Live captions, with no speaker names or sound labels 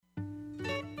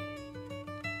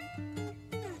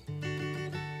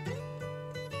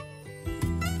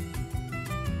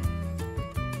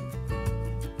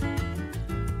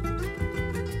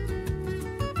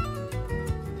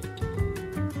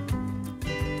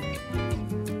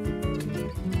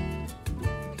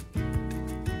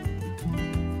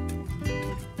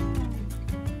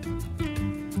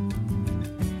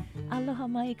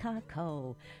Mahane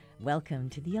kako. Welcome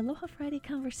to the Aloha Friday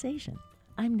Conversation.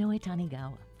 I'm Noe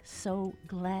Tanigawa. So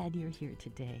glad you're here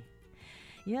today.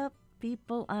 Yep,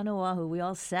 people on Oahu, we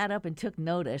all sat up and took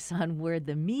notice on where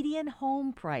the median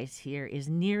home price here is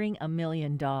nearing $1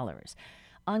 million.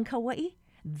 On Kauai,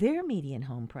 their median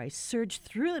home price surged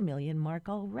through the million mark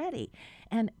already,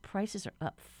 and prices are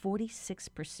up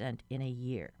 46% in a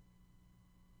year.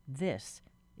 This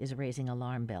is raising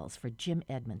alarm bells for Jim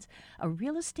Edmonds, a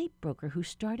real estate broker who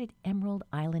started Emerald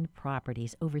Island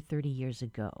Properties over 30 years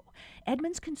ago.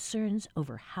 Edmonds' concerns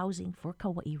over housing for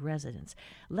Kauai residents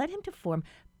led him to form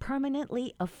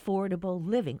Permanently Affordable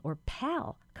Living, or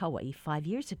PAL, Kauai 5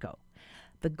 years ago.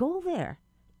 The goal there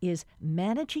is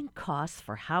managing costs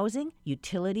for housing,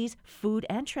 utilities, food,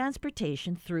 and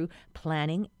transportation through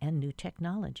planning and new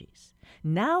technologies.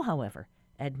 Now, however,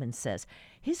 Edmonds says,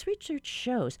 his research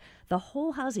shows the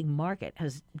whole housing market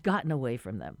has gotten away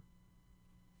from them.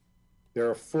 There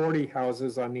are 40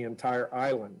 houses on the entire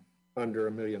island under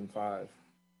 $1.5 million.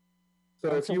 So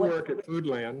if you work at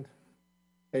Foodland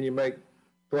and you make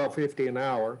 $12.50 an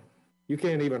hour, you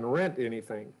can't even rent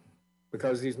anything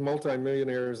because these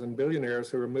multimillionaires and billionaires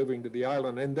who are moving to the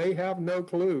island, and they have no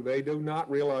clue. They do not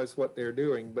realize what they're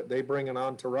doing, but they bring an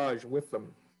entourage with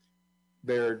them.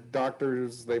 They're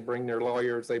doctors, they bring their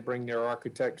lawyers, they bring their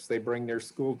architects, they bring their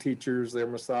school teachers, their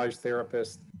massage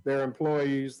therapists, their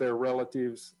employees, their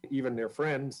relatives, even their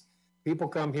friends. People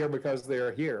come here because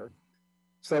they're here.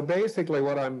 So basically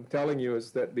what I'm telling you is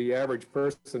that the average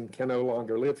person can no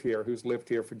longer live here who's lived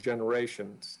here for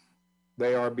generations.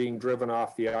 They are being driven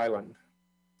off the island.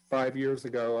 5 years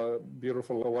ago, a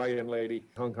beautiful Hawaiian lady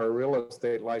hung her real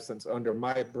estate license under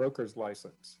my broker's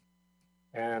license.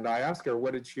 And I asked her,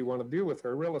 what did she want to do with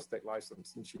her real estate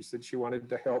license? And she said she wanted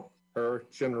to help her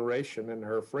generation and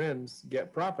her friends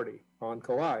get property on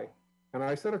Kauai. And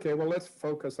I said, okay, well, let's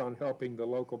focus on helping the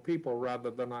local people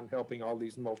rather than on helping all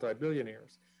these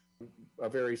multi-billionaires. A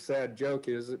very sad joke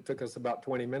is it took us about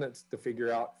 20 minutes to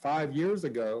figure out 5 years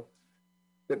ago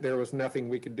that there was nothing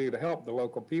we could do to help the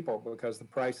local people because the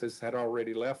prices had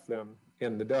already left them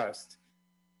in the dust.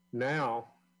 Now,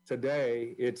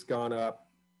 today, it's gone up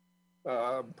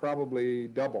probably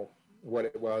double what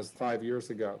it was 5 years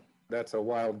ago. That's a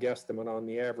wild guesstimate on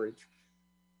the average.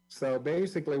 So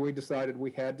basically, we decided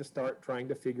we had to start trying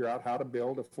to figure out how to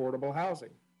build affordable housing.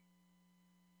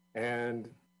 And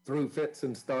through fits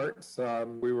and starts,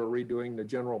 we were redoing the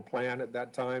general plan at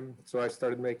that time. So I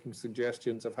started making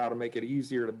suggestions of how to make it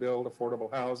easier to build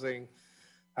affordable housing,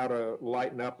 how to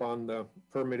lighten up on the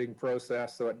permitting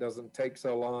process so it doesn't take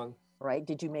so long. Right.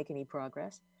 Did you make any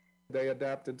progress? They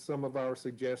adapted some of our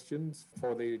suggestions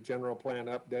for the general plan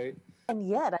update. And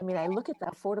yet, I mean, I look at the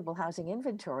affordable housing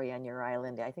inventory on your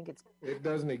island. I think It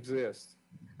doesn't exist.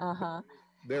 Uh-huh.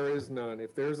 There is none.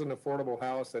 If there's an affordable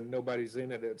house and nobody's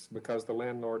in it, it's because the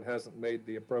landlord hasn't made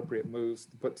the appropriate moves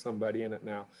to put somebody in it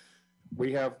now.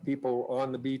 We have people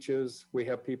on the beaches. We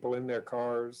have people in their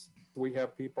cars. We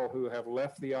have people who have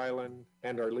left the island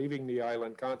and are leaving the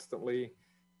island constantly.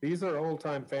 These are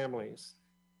old-time families.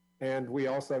 And we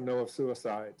also know of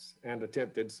suicides and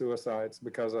attempted suicides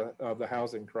because of the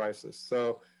housing crisis.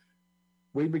 So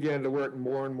we began to work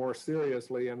more and more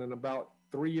seriously. And then about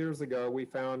 3 years ago, we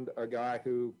found a guy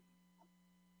who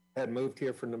had moved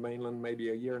here from the mainland maybe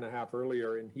a year and a half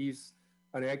earlier, and he's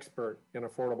an expert in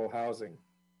affordable housing.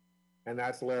 And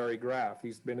that's Larry Graff.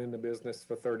 He's been in the business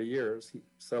for 30 years.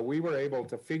 So we were able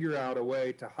to figure out a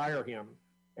way to hire him,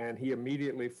 and he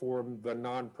immediately formed the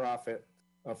nonprofit,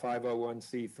 a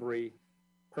 501c3,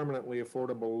 Permanently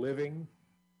Affordable Living,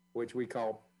 which we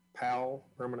call PAL,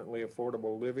 Permanently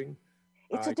Affordable Living.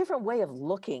 It's a different way of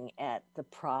looking at the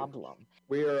problem.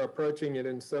 We are approaching it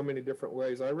in so many different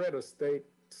ways. I read a state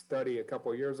study a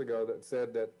couple of years ago that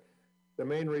said that the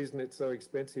main reason it's so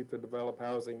expensive to develop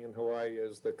housing in Hawaii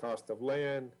is the cost of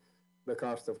land, the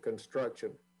cost of construction.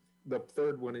 The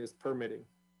third one is permitting.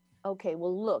 Okay,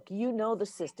 well, look, you know the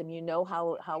system, you know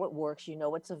how it works, you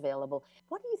know what's available.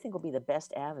 What do you think will be the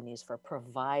best avenues for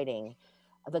providing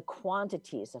the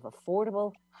quantities of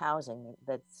affordable housing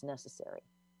that's necessary?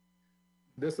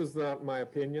 This is not my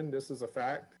opinion. This is a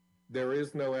fact. There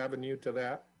is no avenue to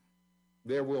that.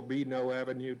 There will be no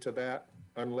avenue to that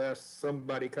unless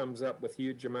somebody comes up with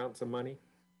huge amounts of money.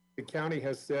 The county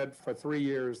has said for 3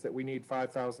 years that we need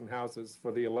 5,000 houses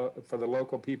for the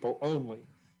local people only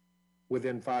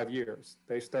within 5 years.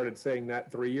 They started saying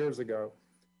that 3 years ago.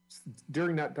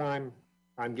 During that time,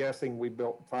 I'm guessing we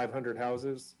built 500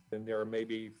 houses, and there are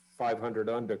maybe 500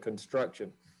 under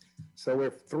construction. So we're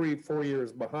 3-4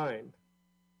 years behind.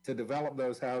 To develop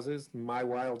those houses, my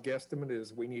wild guesstimate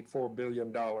is we need $4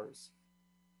 billion.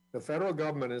 The federal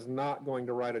government is not going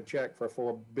to write a check for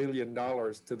 $4 billion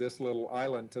to this little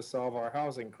island to solve our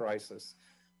housing crisis.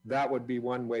 That would be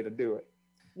one way to do it.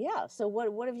 Yeah. So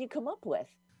what have you come up with?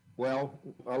 Well,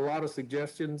 a lot of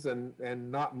suggestions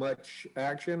and not much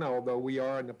action, although we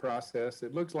are in the process.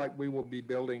 It looks like we will be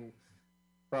building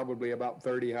probably about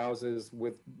 30 houses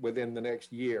within the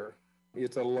next year.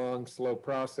 It's a long, slow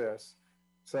process.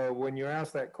 So when you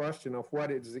ask that question of what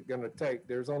is it going to take,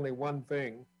 there's only one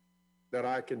thing that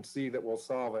I can see that will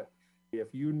solve it.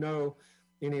 If you know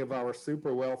any of our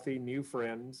super wealthy new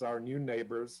friends, our new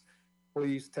neighbors,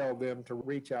 please tell them to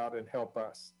reach out and help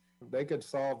us. They could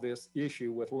solve this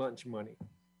issue with lunch money.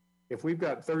 If we've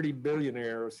got 30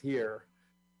 billionaires here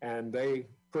and they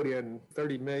put in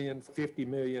 30 million, 50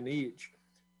 million each,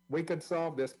 we could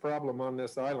solve this problem on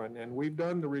this island. And we've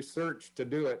done the research to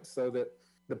do it so that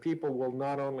the people will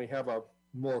not only have a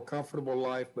more comfortable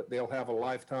life, but they'll have a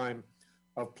lifetime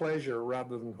of pleasure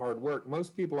rather than hard work.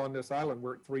 Most people on this island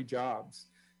work 3 jobs,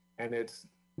 and it's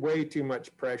way too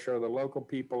much pressure. The local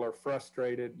people are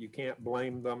frustrated. You can't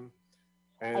blame them.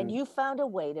 And you found a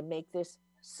way to make this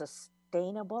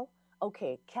sustainable.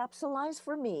 Okay, capsulize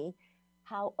for me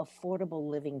how affordable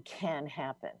living can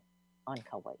happen on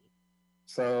Kauai.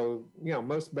 So,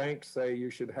 most banks say you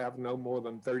should have no more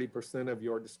than 30% of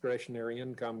your discretionary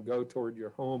income go toward your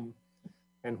home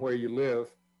and where you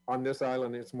live. On this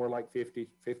island, it's more like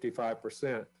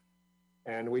 55%.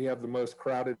 And we have the most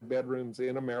crowded bedrooms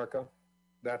in America.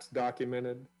 That's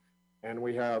documented. And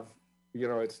we have,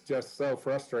 it's just so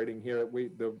frustrating here.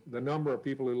 The number of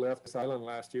people who left this island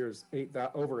last year is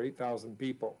over 8,000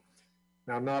 people.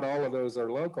 Now, not all of those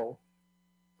are local.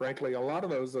 Frankly, a lot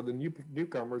of those are the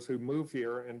newcomers who move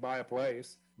here and buy a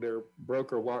place. Their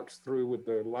broker walks through with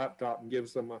their laptop and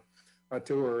gives them a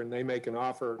tour, and they make an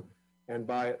offer and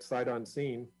buy it sight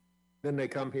unseen. Then they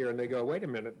come here and they go, wait a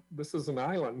minute, this is an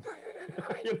island.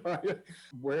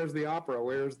 Where's the opera?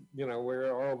 Where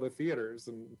are all the theaters?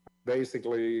 And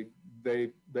basically,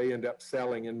 they end up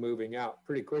selling and moving out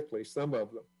pretty quickly, some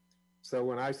of them. So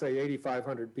when I say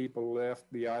 8,500 people left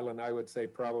the island, I would say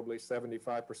probably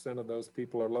 75% of those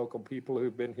people are local people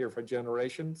who've been here for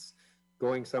generations,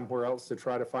 going somewhere else to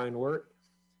try to find work.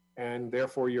 And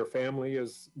therefore, your family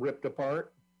is ripped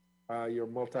apart, your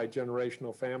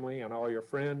multi-generational family and all your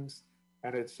friends.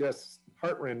 And it's just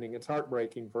heartrending. It's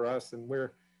heartbreaking for us. And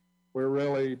we're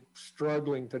really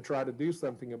struggling to try to do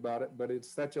something about it. But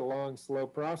it's such a long, slow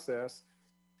process.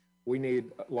 We need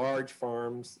large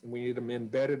farms, and we need them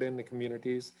embedded in the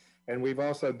communities. And we've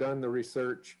also done the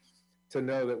research to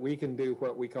know that we can do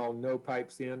what we call no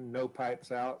pipes in, no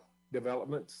pipes out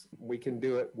developments. We can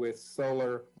do it with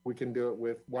solar. We can do it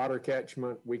with water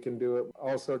catchment. We can do it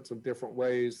all sorts of different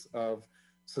ways of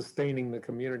sustaining the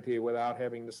community without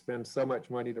having to spend so much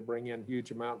money to bring in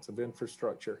huge amounts of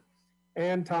infrastructure.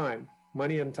 And time.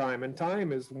 Money and time. And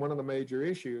time is one of the major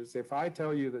issues. If I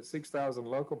tell you that 6,000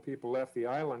 local people left the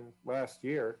island last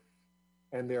year,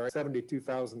 and there are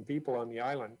 72,000 people on the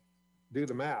island, do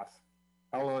the math.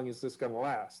 How long is this going to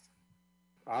last?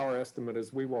 Our estimate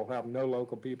is we will have no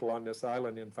local people on this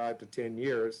island in 5 to 10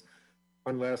 years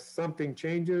unless something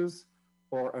changes,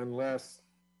 or unless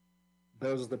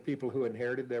those are the people who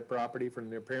inherited their property from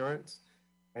their parents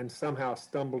and somehow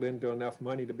stumbled into enough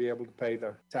money to be able to pay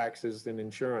the taxes and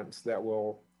insurance that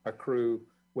will accrue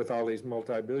with all these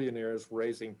multi-billionaires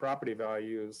raising property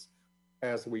values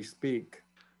as we speak.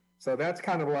 So that's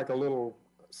kind of like a little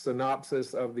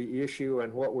synopsis of the issue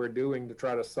and what we're doing to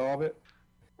try to solve it.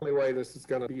 The only way this is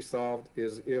going to be solved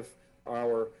is if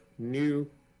our new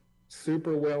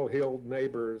super well-heeled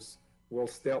neighbors will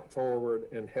step forward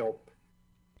and help.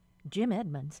 Jim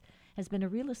Edmonds has been a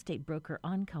real estate broker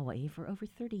on Kauai for over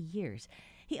 30 years.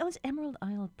 He owns Emerald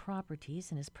Isle Properties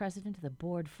and is president of the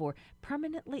board for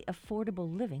Permanently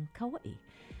Affordable Living Kauai.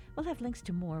 We'll have links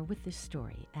to more with this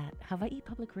story at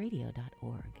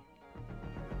hawaiipublicradio.org.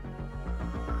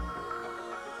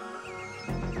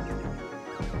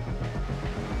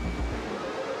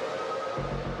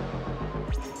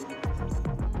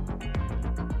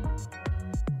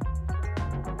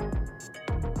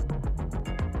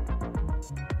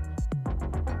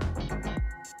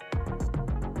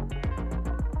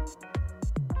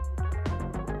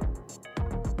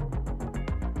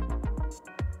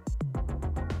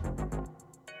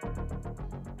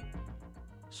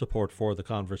 Support for the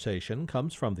conversation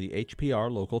comes from the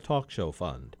HPR Local Talk Show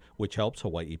Fund, which helps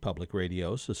Hawaii Public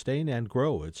Radio sustain and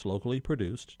grow its locally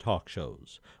produced talk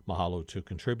shows. Mahalo to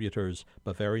contributors,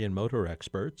 Bavarian Motor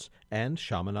Experts, and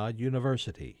Chaminade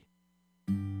University.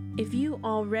 If you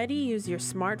already use your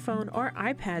smartphone or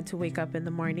iPad to wake up in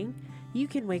the morning, you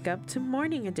can wake up to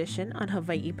Morning Edition on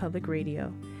Hawaii Public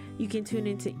Radio. You can tune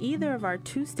into either of our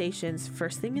 2 stations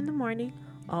first thing in the morning,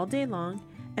 all day long,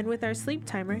 and with our sleep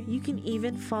timer, you can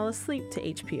even fall asleep to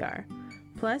HPR.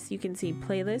 Plus, you can see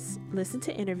playlists, listen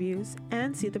to interviews,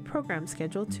 and see the program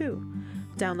schedule too.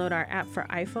 Download our app for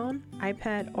iPhone,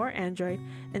 iPad, or Android,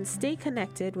 and stay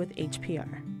connected with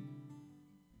HPR.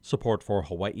 Support for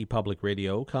Hawaii Public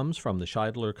Radio comes from the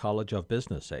Scheidler College of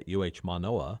Business at UH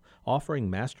Manoa, offering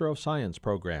Master of Science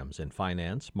programs in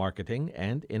finance, marketing,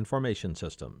 and information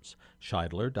systems.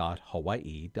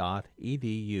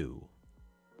 scheidler.hawaii.edu.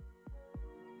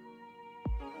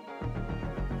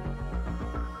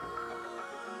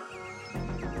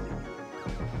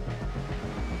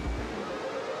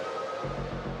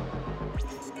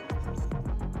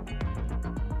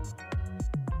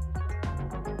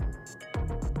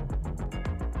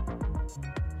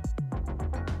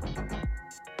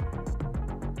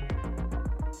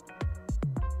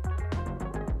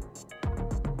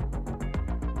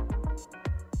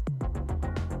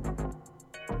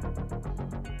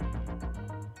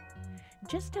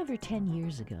 Just over 10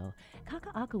 years ago,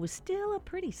 Kaka'ako was still a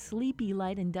pretty sleepy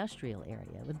light industrial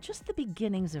area with just the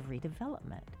beginnings of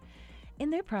redevelopment. In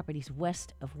their properties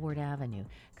west of Ward Avenue,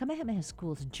 Kamehameha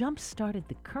Schools jump-started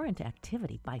the current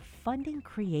activity by funding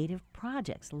creative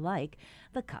projects like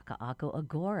the Kaka'ako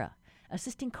Agora,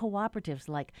 assisting cooperatives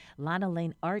like Lana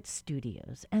Lane Art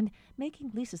Studios, and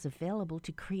making leases available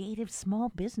to creative small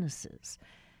businesses.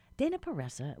 Dana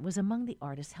Paressa was among the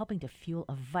artists helping to fuel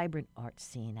a vibrant art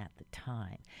scene at the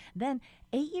time. Then,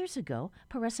 8 years ago,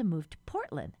 Paressa moved to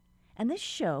Portland. And this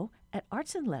show at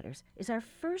Arts and Letters is our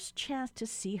first chance to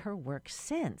see her work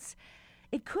since.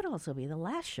 It could also be the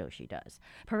last show she does.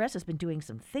 Paressa's been doing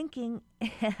some thinking,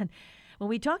 and when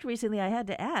we talked recently, I had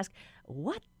to ask,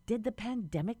 what did the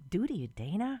pandemic do to you,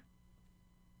 Dana?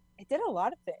 It did a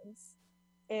lot of things.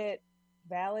 It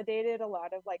validated a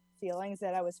lot of feelings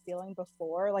that I was feeling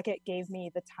before. It gave me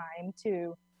the time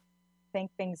to think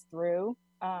things through,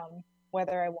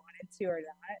 whether I wanted to or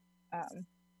not.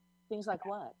 Things like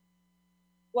what?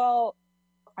 Well,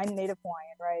 I'm Native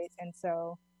Hawaiian, right? And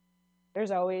so there's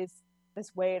always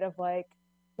this weight of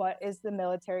what is the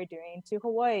military doing to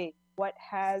Hawaii? What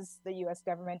has the U.S.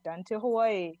 government done to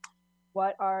Hawaii?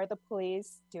 What are the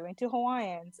police doing to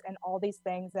Hawaiians? And all these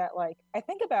things that I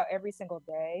think about every single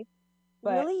day.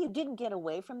 But really? You didn't get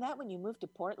away from that when you moved to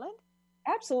Portland?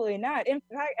 Absolutely not. In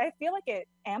fact, I feel like it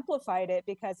amplified it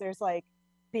because there's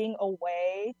being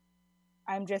away,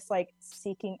 I'm just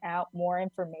seeking out more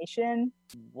information.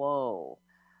 Whoa.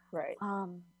 Right.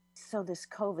 So this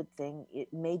COVID thing,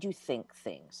 it made you think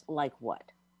things. Like what?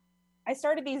 I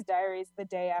started these diaries the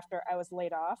day after I was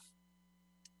laid off.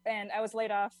 And I was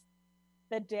laid off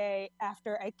the day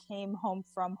after I came home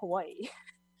from Hawaii.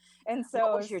 And so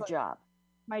what was your job?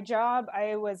 My job,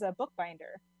 I was a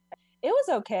bookbinder. It was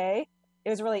okay. It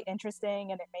was really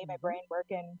interesting, and it made my brain work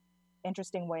in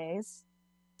interesting ways.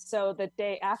 So the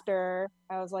day after,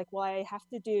 I was like, well, I have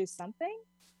to do something.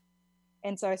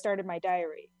 And so I started my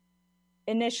diary.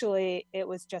 Initially, it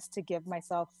was just to give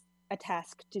myself a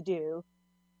task to do.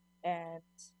 And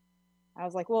I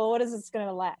was like, well, what is this going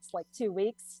to last? 2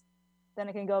 weeks? Then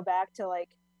I can go back to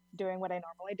doing what I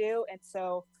normally do. And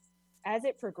so as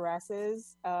it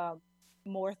progresses,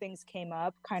 more things came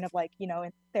up, kind of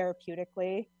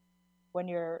therapeutically, when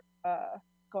you're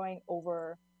going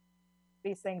over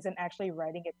these things and actually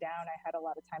writing it down. I had a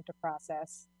lot of time to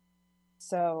process.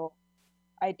 So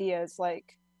ideas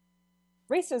like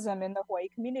racism in the Hawaii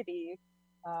community,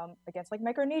 against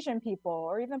Micronesian people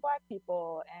or even Black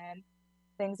people, and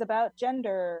things about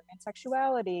gender and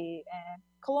sexuality and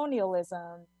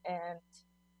colonialism and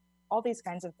all these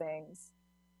kinds of things.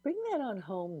 Bring that on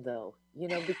home, though,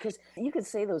 because you could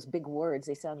say those big words.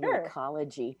 They sound Sure. really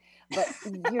college-y. But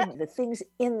the things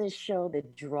in the show, the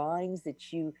drawings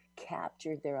that you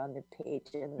captured there on the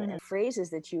page, and the phrases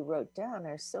that you wrote down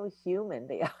are so human.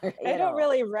 They are. I don't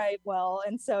really write well.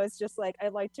 And so it's just I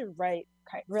like to write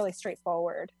really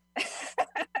straightforward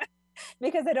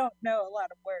because I don't know a lot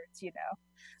of words, But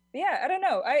yeah, I don't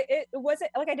know. It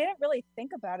wasn't I didn't really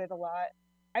think about it a lot.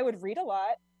 I would read a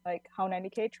lot,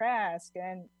 Haunani K. Trask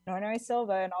and Noe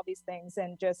Silva and all these things,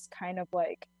 and just kind of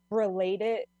relate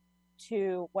it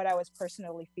to what I was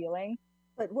personally feeling.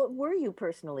 But what were you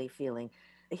personally feeling?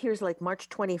 Here's March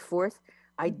 24th.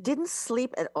 I didn't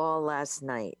sleep at all last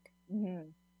night. Mm-hmm.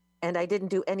 And I didn't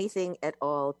do anything at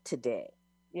all today.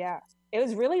 Yeah, it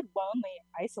was really lonely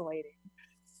and isolating.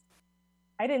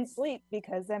 I didn't sleep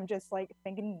because I'm just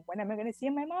thinking, when am I going to see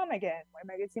my mom again? When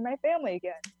am I going to see my family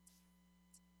again?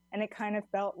 And it kind of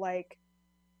felt like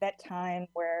that time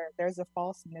where there's a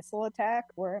false missile attack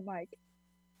where I'm like,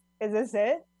 is this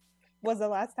it? was the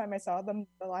last time I saw them.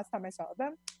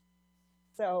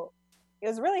 So it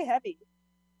was really heavy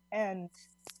and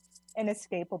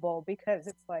inescapable because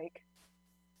it's like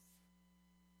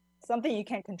something you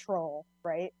can't control,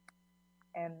 right?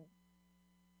 And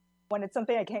when it's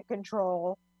something I can't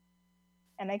control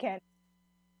and I can't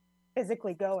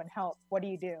physically go and help, what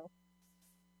do?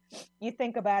 You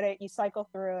think about it, you cycle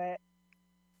through it,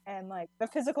 and like the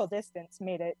physical distance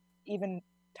made it even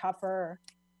tougher.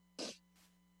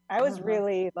 I was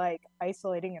really like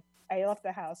isolating. I left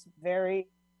the house very,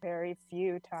 very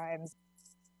few times.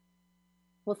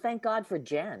 Well, thank God for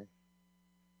Jen.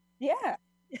 Yeah.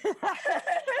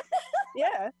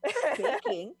 Yeah.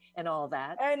 Baking and all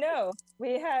that. I know.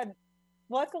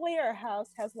 Luckily our house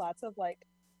has lots of like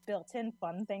built-in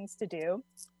fun things to do.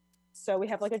 So we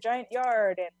have like a giant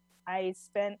yard, and I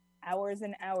spent hours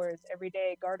and hours every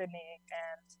day gardening,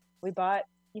 and we bought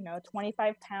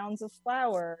 25 pounds of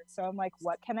flour. So I'm like,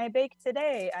 what can I bake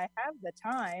today? I have the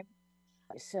time.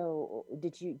 So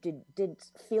did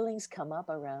feelings come up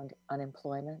around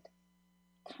unemployment?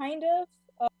 Kind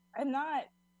of. I'm not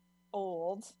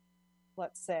old,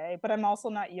 let's say, but I'm also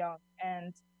not young.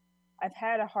 And I've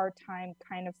had a hard time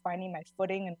kind of finding my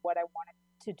footing and what I wanted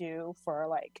to do for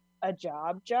like a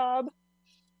job.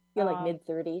 You're like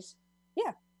mid-30s?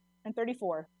 Yeah, I'm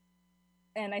 34.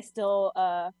 And I still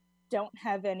don't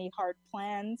have any hard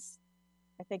plans.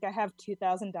 I think I have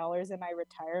 $2,000 in my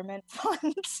retirement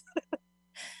funds.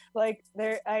 Like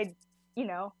I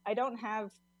don't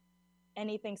have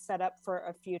anything set up for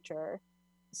a future.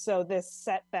 So this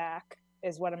setback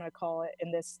is what I'm going to call it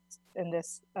in this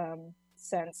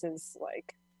sense, is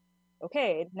like,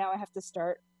 okay, now I have to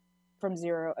start from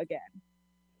zero again.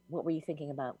 What were you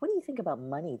thinking about? What do you think about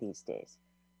money these days?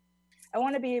 I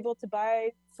want to be able to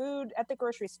buy food at the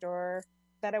grocery store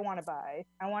that I want to buy.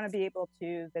 I want to be able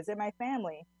to visit my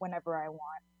family whenever I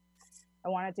want. I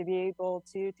wanted to be able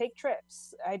to take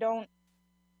trips. I don't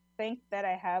think that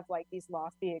I have like these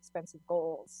lofty, expensive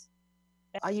goals.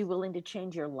 Are you willing to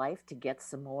change your life to get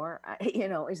some more?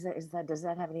 Does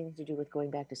that have anything to do with going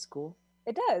back to school?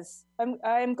 It does.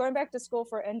 I'm going back to school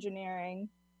for engineering,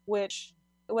 which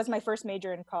was my first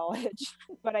major in college,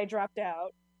 but I dropped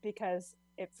out because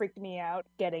it freaked me out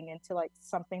getting into like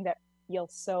something that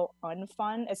feels so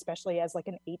unfun, especially as like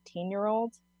an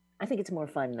 18-year-old. I think it's more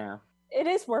fun now. It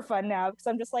is more fun now because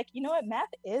I'm just like, you know what, math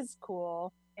is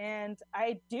cool, and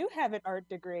I do have an art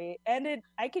degree, and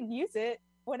I can use it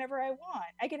whenever I want.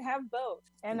 I can have both.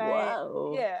 And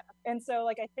Whoa. And so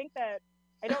like I think that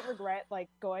I don't regret like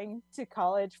going to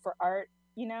college for art.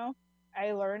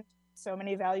 I learned so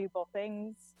many valuable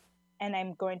things, and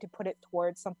I'm going to put it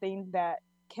towards something that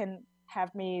can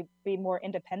have me be more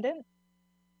independent.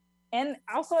 And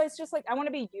also it's just like I want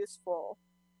to be useful,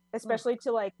 especially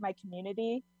to like my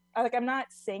community. Like I'm not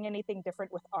saying anything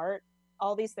different with art.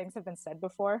 All these things have been said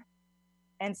before.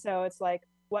 And so it's like,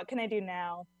 what can I do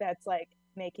now that's like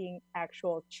making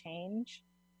actual change?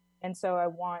 And so I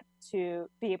want to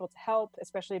be able to help,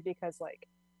 especially because like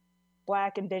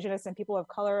Black, Indigenous, and people of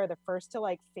color are the first to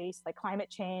like face like climate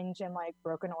change and like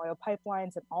broken oil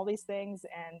pipelines and all these things.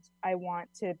 And I want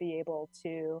to be able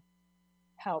to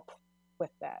help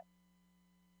with that.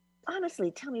 Honestly,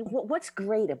 tell me, what's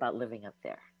great about living up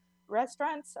there?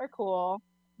 Restaurants are cool.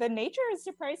 The nature is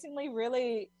surprisingly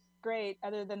really great,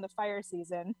 other than the fire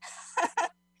season.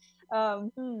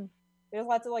 There's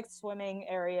lots of like swimming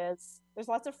areas. There's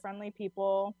lots of friendly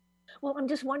people. Well, I'm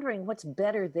just wondering what's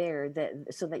better there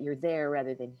so that you're there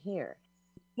rather than here.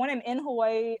 When I'm in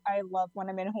Hawaii, I love when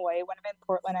I'm in Hawaii. When I'm in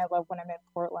Portland, I love when I'm in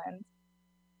Portland.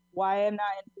 Why I'm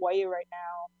not in Hawaii right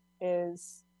now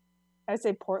is I would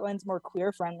say Portland's more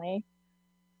queer friendly.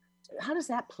 How does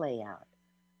that play out?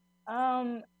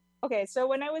 Okay, so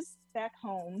when I was back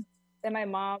home, and my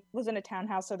mom was in a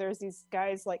townhouse, so there's these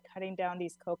guys like cutting down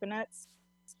these coconuts,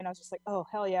 and I was just like, oh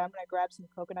hell yeah, I'm gonna grab some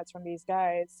coconuts from these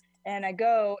guys. And I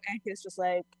go, and he was just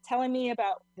like telling me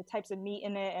about the types of meat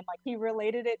in it, and like he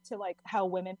related it to like how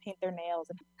women paint their nails.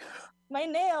 And my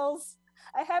nails,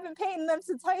 I haven't painted them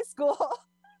since high school.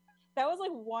 That was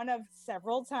like one of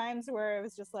several times where it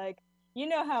was just like, you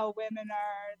know how women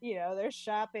are, they're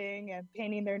shopping and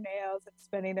painting their nails and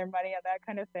spending their money on that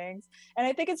kind of things. And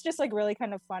I think it's just like really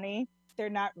kind of funny. They're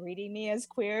not reading me as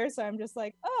queer. So I'm just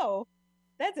like, oh,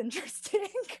 that's interesting.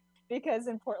 Because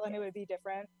in Portland, it would be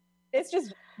different. It's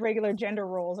just regular gender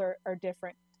roles are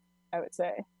different, I would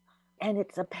say. And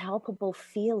it's a palpable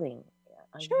feeling.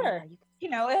 Sure.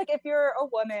 Like if you're a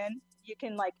woman, you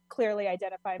can like clearly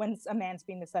identify when a man's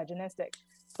being misogynistic.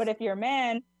 But if you're a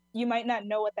man, you might not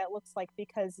know what that looks like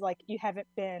because like you haven't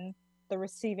been the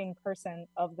receiving person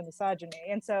of the misogyny.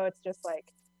 And so it's just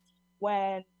like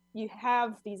when you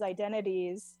have these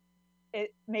identities,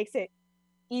 it makes it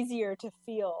easier to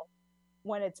feel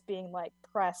when it's being like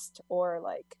pressed or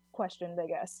like questioned, I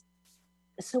guess.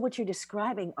 So what you're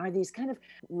describing are these kind of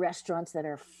restaurants that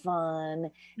are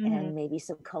fun and maybe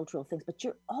some cultural things, but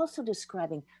you're also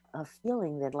describing a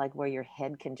feeling that like where your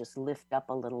head can just lift up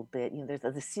a little bit. You know, there's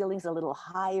the ceiling's a little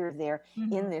higher there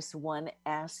in this one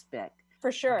aspect.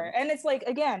 For sure. And it's like,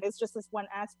 again, it's just this one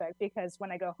aspect, because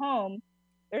when I go home,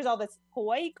 there's all this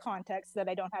Hawaii context that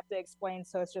I don't have to explain.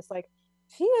 So it's just like,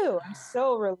 phew, I'm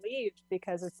so relieved,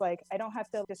 because it's like I don't have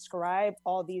to describe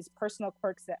all these personal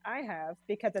quirks that I have,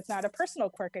 because it's not a personal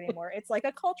quirk anymore. It's like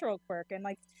a cultural quirk, and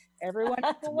like everyone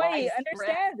in Hawaii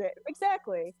understands it.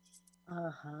 Exactly.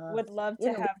 Would love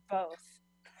to have both.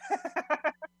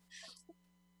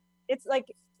 It's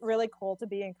like really cool to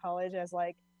be in college as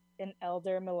like an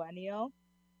elder millennial.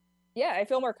 Yeah, I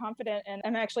feel more confident, and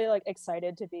I'm actually like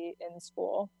excited to be in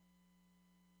school.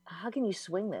 How can you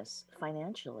swing this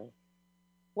financially?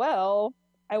 Well,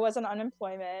 I was on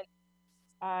unemployment.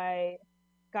 I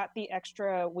got the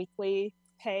extra weekly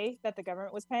pay that the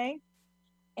government was paying,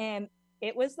 and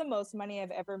it was the most money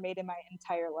I've ever made in my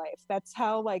entire life. That's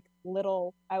how like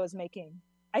little I was making.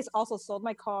 I also sold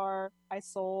my car. I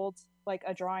sold like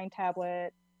a drawing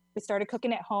tablet. We started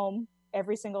cooking at home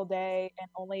every single day and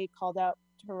only called out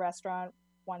to a restaurant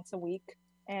once a week.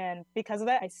 And because of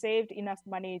that, I saved enough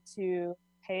money to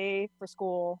pay for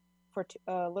school for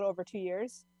a little over 2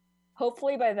 years.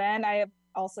 Hopefully by then I am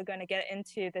also going to get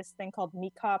into this thing called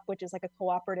MECOP, which is like a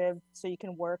cooperative, so you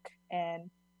can work and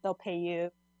they'll pay you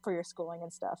for your schooling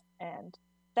and stuff. And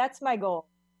that's my goal.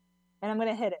 And I'm going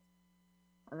to hit it.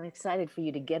 I'm excited for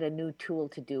you to get a new tool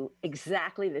to do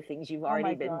exactly the things you've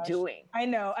already been doing. I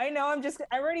know. I'm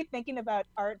already thinking about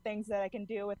art things that I can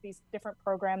do with these different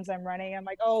programs I'm running. I'm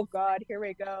like, oh God, here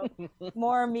we go.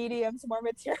 More mediums, more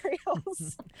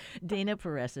materials. Dana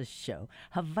Perez's show,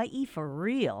 Hawaii for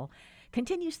Real,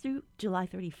 continues through July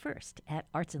 31st at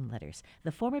Arts and Letters,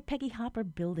 the former Peggy Hopper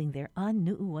building there on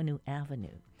Nu'uanu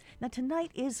Avenue. Now,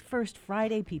 tonight is First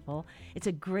Friday, people. It's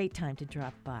a great time to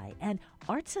drop by. And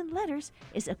Arts and Letters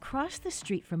is across the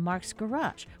street from Mark's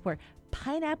Garage, where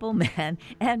Pineapple Man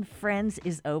and Friends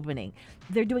is opening.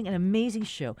 They're doing an amazing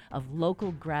show of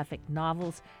local graphic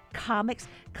novels, comics,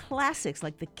 classics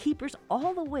like The Keepers,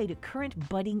 all the way to current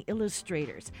budding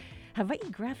illustrators. Hawaii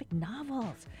graphic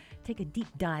novels. Take a deep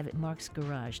dive at Mark's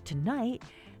Garage tonight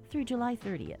through July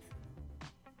 30th.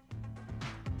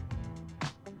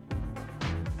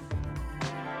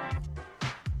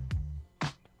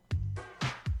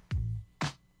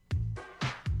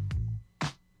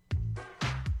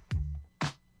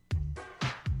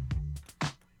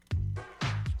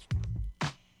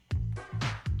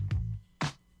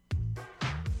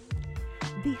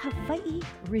 The Hawaii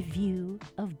Review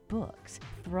of Books,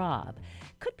 Throb,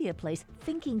 could be a place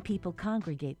thinking people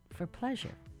congregate for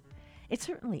pleasure. It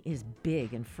certainly is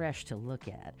big and fresh to look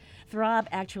at. Throb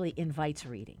actually invites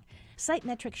reading. Site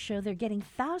metrics show they're getting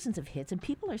thousands of hits, and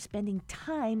people are spending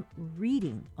time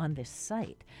reading on this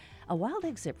site. A wild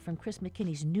excerpt from Chris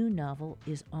McKinney's new novel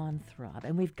is on Throb,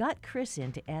 and we've got Chris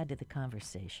in to add to the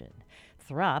conversation.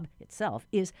 Throb itself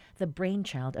is the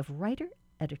brainchild of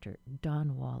writer-editor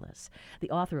Don Wallace,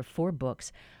 the author of 4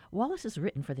 books. Wallace has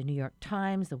written for the New York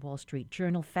Times, the Wall Street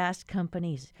Journal, Fast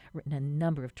Company. He's written a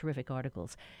number of terrific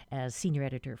articles as senior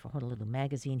editor for Honolulu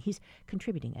Magazine. He's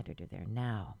contributing editor there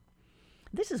now.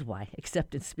 This is why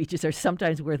acceptance speeches are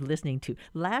sometimes worth listening to.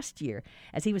 Last year,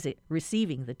 as he was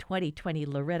receiving the 2020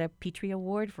 Loretta Petrie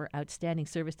Award for Outstanding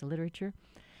Service to Literature,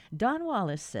 Don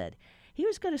Wallace said he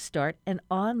was going to start an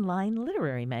online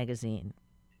literary magazine.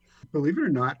 Believe it or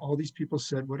not, all these people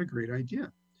said, what a great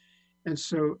idea. And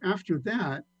so after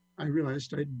that, I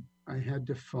realized I had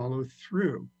to follow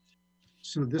through.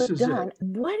 So this is Don, it.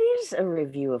 What is a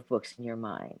review of books in your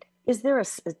mind? Is there a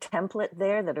template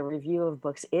there that a review of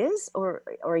books is, or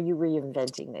are you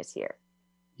reinventing this here?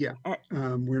 Yeah,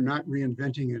 we're not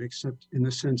reinventing it, except in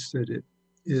the sense that it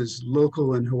is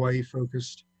local and Hawaii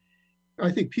focused.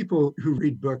 I think people who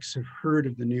read books have heard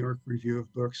of the New York Review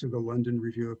of Books or the London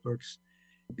Review of Books.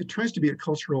 It tries to be a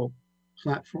cultural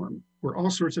platform where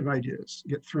all sorts of ideas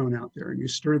get thrown out there and you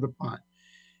stir the pot.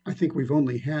 I think we've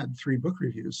only had 3 book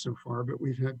reviews so far, but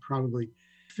we've had probably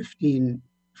 15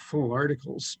 full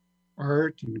articles,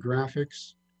 art and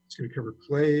graphics. It's going to cover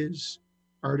plays,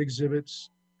 art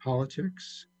exhibits,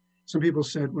 politics. Some people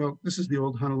said, well, this is the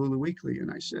old Honolulu Weekly.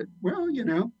 And I said, well,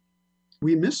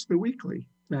 we missed the weekly,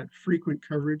 that frequent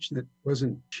coverage that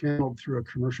wasn't channeled through a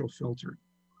commercial filter.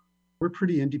 We're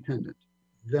pretty independent.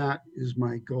 That is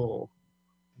my goal.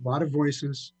 A lot of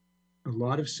voices, a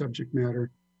lot of subject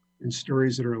matter, and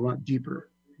stories that are a lot deeper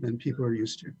than people are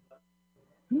used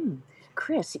to.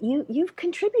 Chris, you've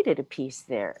contributed a piece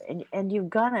there, and you've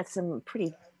gone at some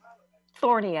pretty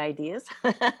thorny ideas.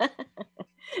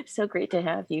 So great to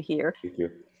have you here. Thank you.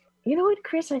 You know what,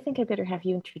 Chris? I think I better have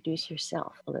you introduce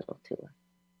yourself a little to her.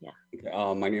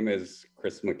 Yeah. My name is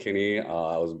Chris McKinney.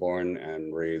 I was born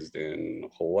and raised in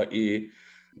Hawaii.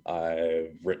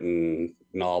 I've written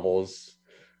novels,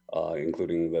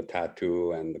 including The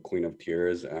Tattoo and The Queen of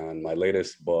Tears. And my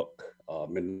latest book,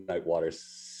 Midnight Water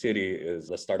City, is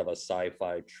the start of a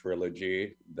sci-fi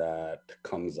trilogy that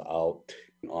comes out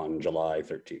on July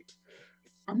 13th.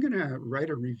 I'm going to write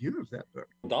a review of that book.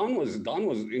 Don was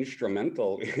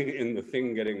instrumental in the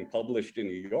thing getting published in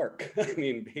New York. I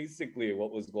mean, basically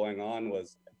what was going on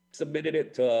was submitted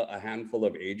it to a handful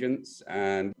of agents.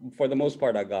 And for the most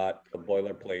part, I got a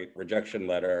boilerplate rejection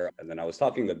letter. And then I was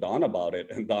talking to Don about it.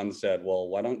 And Don said, well,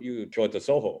 why don't you show it to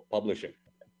Soho Publishing?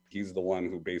 He's the one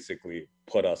who basically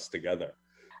put us together.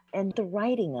 And the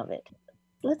writing of it.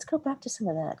 Let's go back to some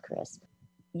of that, Chris.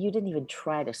 You didn't even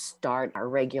try to start our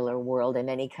regular world in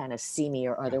any kind of seamy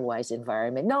or otherwise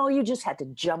environment. No, you just had to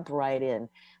jump right in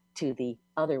to the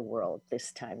other world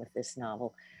this time with this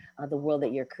novel, the world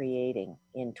that you're creating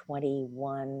in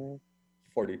 42.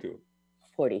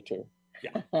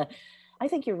 Yeah. I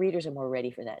think your readers are more ready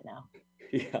for that now.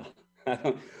 Yeah.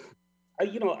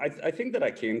 I think that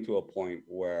I came to a point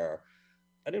where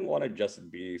I didn't want to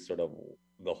just be sort of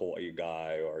the Hawaii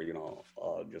guy or,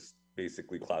 just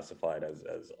basically classified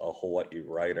as a Hawaii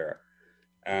writer.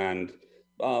 And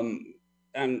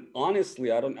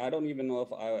honestly, I don't even know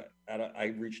if I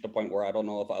reached a point where I don't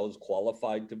know if I was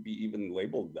qualified to be even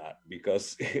labeled that,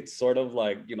 because it's sort of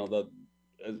like,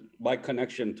 my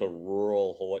connection to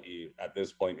rural Hawaii at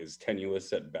this point is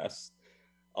tenuous at best.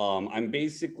 I'm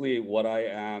basically, what I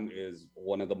am is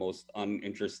one of the most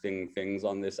uninteresting things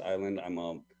on this island. I'm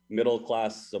a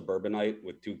middle-class suburbanite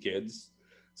with 2 kids.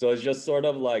 So it's just sort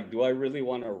of like, do I really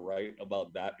want to write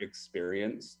about that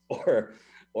experience,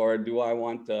 or do I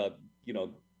want to,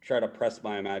 try to press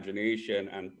my imagination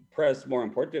and press, more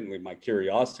importantly, my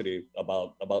curiosity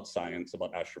about science,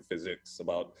 about astrophysics,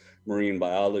 about marine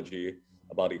biology,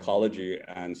 about ecology,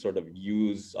 and sort of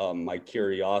use my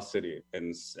curiosity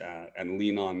and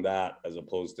lean on that, as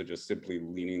opposed to just simply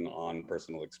leaning on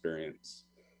personal experience.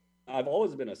 I've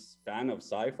always been a fan of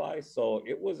sci-fi, so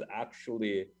it was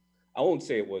actually, I won't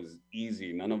say it was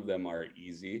easy. None of them are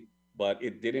easy, but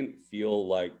it didn't feel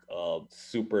like a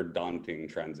super daunting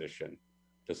transition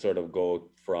to sort of go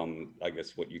from, I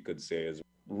guess what you could say is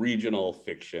regional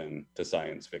fiction to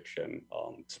science fiction,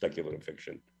 speculative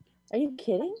fiction. Are you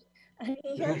kidding? I mean,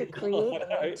 you had to create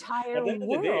an entire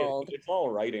world. It's all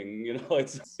writing,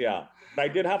 yeah. I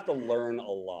did have to learn a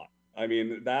lot. I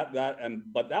mean, but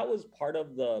that was part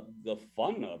of the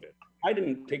fun of it. I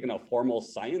didn't take a formal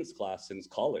science class since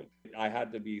college. I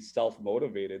had to be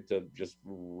self-motivated to just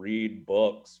read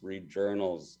books, read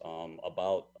journals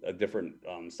about different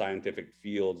scientific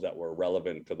fields that were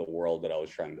relevant to the world that I was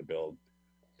trying to build.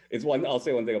 I'll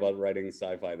say one thing about writing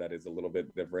sci-fi that is a little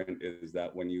bit different, is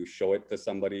that when you show it to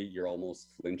somebody, you're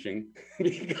almost flinching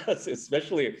because,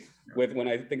 especially when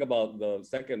I think about the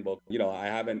second book, I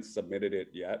haven't submitted it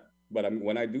yet. But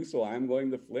when I do so, I'm going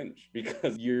to flinch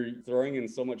because you're throwing in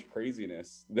so much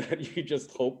craziness that you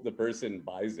just hope the person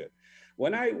buys it.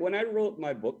 When I wrote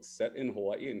my book set in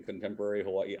Hawaii, in contemporary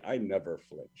Hawaii, I never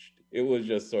flinched. It was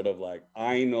just sort of like,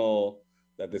 I know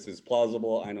that this is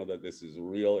plausible. I know that this is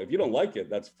real. If you don't like it,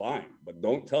 that's fine. But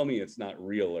don't tell me it's not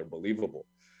real or believable.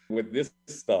 With this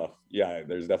stuff, yeah,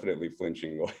 there's definitely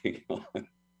flinching going on.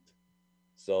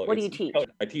 So what do you teach?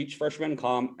 I teach freshman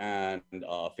comm and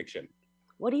fiction.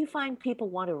 What do you find people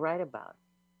want to write about?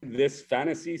 This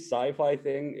fantasy sci-fi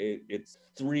thing, it's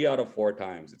 3 out of 4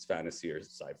 times it's fantasy or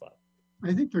sci-fi.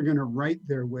 I think they're going to write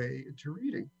their way into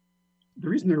reading. The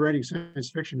reason they're writing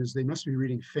science fiction is they must be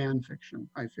reading fan fiction,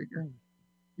 I figure.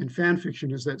 And fan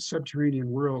fiction is that subterranean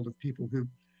world of people who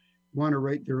want to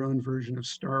write their own version of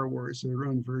Star Wars, their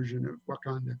own version of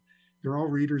Wakanda. They're all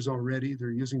readers already.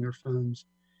 They're using their phones.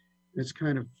 It's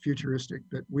kind of futuristic,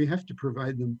 but we have to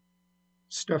provide them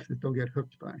stuff that they'll get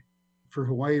hooked by. For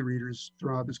Hawaii readers,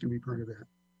 Throb is going to be part of that.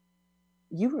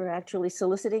 You were actually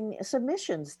soliciting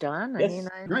submissions, Don. Yes.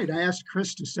 Right. I asked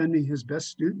Chris to send me his best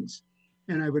students.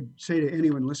 And I would say to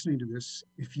anyone listening to this,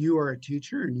 if you are a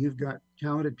teacher and you've got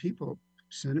talented people,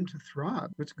 send them to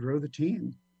Throb. Let's grow the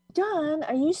team. Don,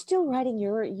 are you still writing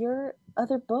your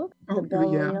other book?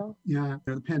 Yeah.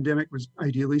 The pandemic was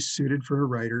ideally suited for a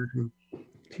writer who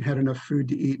had enough food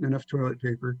to eat and enough toilet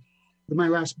paper. My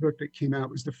last book that came out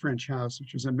was The French House,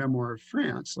 which was a memoir of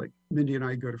France. Like Mindy and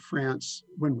I go to France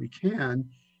when we can,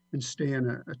 and stay in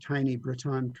a tiny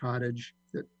Breton cottage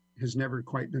that has never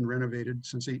quite been renovated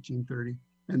since 1830.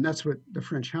 And that's what the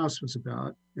French house was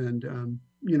about. And,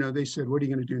 they said, what are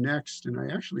you going to do next? And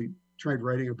I actually tried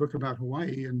writing a book about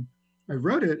Hawaii, and I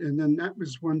wrote it. And then that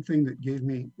was one thing that gave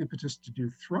me impetus to do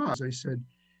Throb. I said,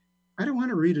 I don't want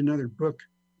to read another book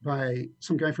by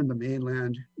some guy from the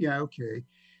mainland. Yeah, okay,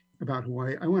 about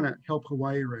Hawaii. I want to help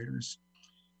Hawaii writers.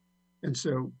 And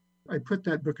so I put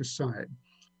that book aside.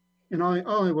 And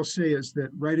all I will say is that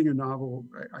writing a novel,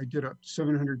 I did a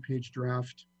 700-page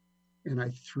draft and I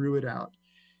threw it out.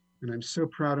 And I'm so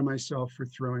proud of myself for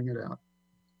throwing it out.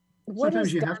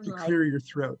 Sometimes you have to clear your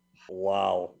throat.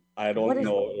 Wow. I don't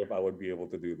know if I would be able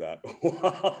to do that.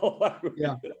 Wow.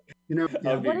 Yeah.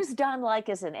 What is Don like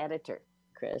as an editor,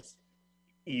 Chris?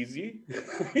 Easy.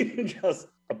 Just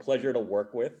a pleasure to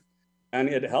work with. And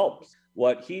it helps.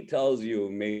 What he tells you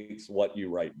makes what you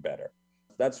write better.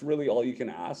 That's really all you can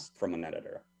ask from an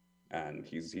editor. And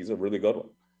he's a really good one.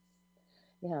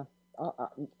 Yeah.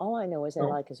 All I know is I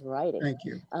like his writing. Thank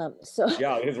you.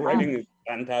 Yeah, his writing is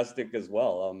fantastic as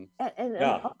well. And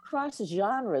across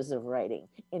genres of writing.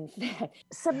 In fact,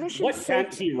 submission. What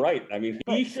can't he write? I mean,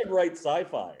 he should write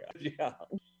sci-fi. Yeah.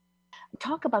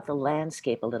 Talk about the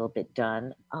landscape a little bit,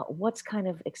 Don. What's kind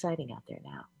of exciting out there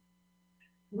now?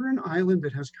 We're an island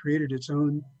that has created its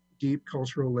own deep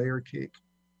cultural layer cake,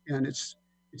 and it's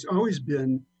always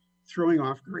been throwing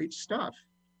off great stuff.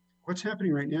 What's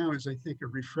happening right now is, I think, a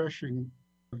refreshing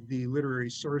of the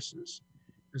literary sources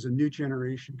as a new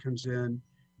generation comes in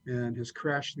and has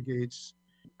crashed the gates.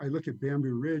 I look at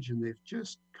Bamboo Ridge and they've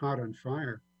just caught on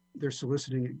fire. They're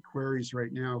soliciting inquiries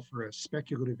right now for a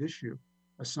speculative issue,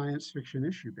 a science fiction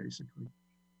issue, basically.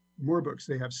 More books.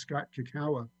 They have Scott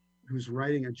Kakawa, who's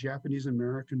writing a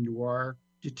Japanese-American noir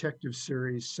detective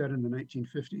series set in the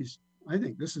 1950s. I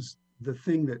think this is the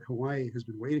thing that Hawaii has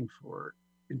been waiting for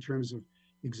in terms of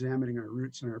examining our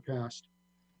roots and our past,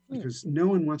 because no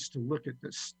one wants to look at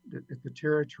the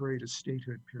territory to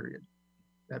statehood period,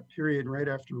 that period right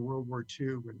after World War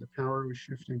II when the power was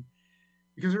shifting,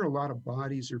 because there are a lot of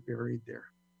bodies are buried there.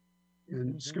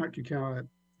 And Scott Kakawa,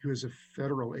 who is a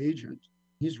federal agent,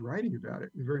 he's writing about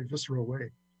it in a very visceral way.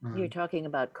 You're talking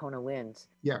about Kona Winds.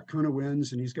 Yeah, Kona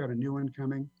Winds, and he's got a new one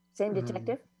coming. Same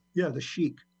detective? Yeah, the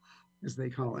Sheik, as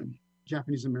they call him.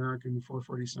 Japanese-American,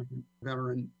 442nd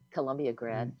veteran. Columbia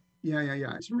grad. Yeah.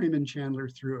 It's Raymond Chandler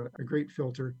through a great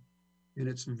filter, and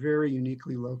it's very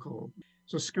uniquely local.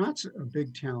 So Scott's a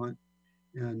big talent,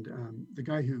 and the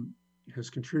guy who has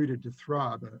contributed to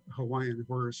Throb, a Hawaiian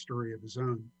horror story of his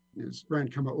own, is Brian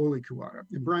Kamaoli-Kuara.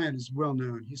 And Brian is well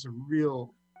known. He's a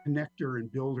real connector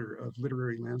and builder of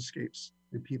literary landscapes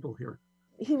and people here.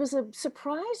 He was a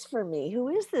surprise for me. Who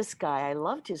is this guy? I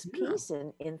loved his piece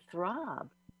in Throb.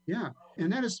 Yeah,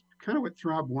 and that is kind of what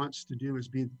Throb wants to do, is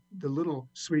be the little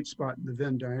sweet spot in the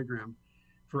Venn diagram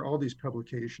for all these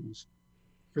publications,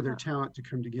 for their talent to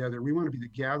come together. We want to be the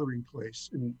gathering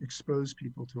place and expose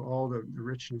people to all the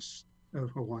richness of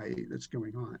Hawaii that's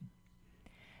going on.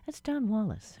 That's Don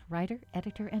Wallace, writer,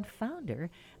 editor, and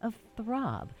founder of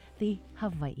Throb, the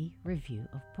Hawaii Review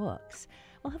of Books.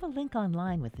 We'll have a link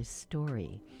online with this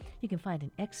story. You can find an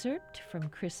excerpt from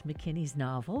Chris McKinney's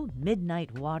novel,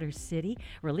 Midnight Water City,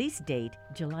 release date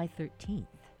July 13th.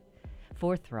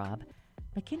 For Throb,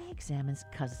 McKinney examines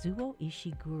Kazuo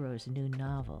Ishiguro's new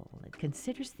novel. It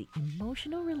considers the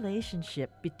emotional relationship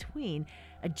between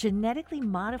a genetically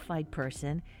modified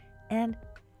person and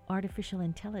artificial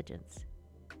intelligence.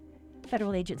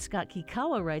 Federal agent Scott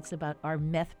Kakawa writes about our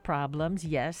meth problems.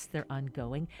 Yes, they're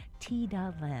ongoing.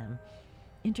 Tida Lam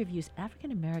interviews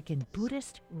African-American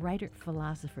Buddhist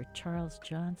writer-philosopher Charles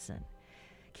Johnson.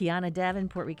 Kiana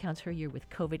Davenport recounts her year with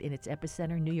COVID in its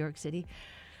epicenter, New York City.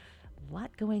 A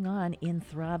lot going on in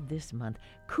Throb this month.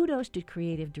 Kudos to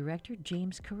creative director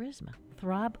James Charisma.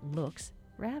 Throb looks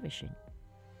ravishing.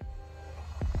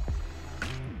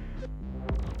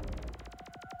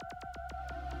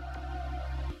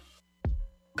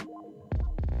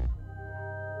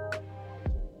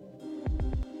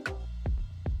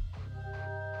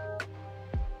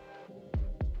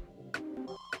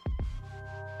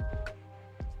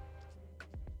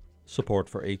 Support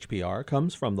for HPR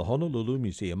comes from the Honolulu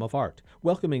Museum of Art,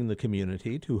 welcoming the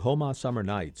community to Homa Summer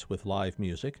Nights with live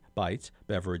music, bites,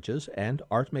 beverages, and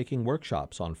art-making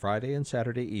workshops on Friday and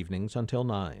Saturday evenings until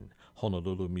 9.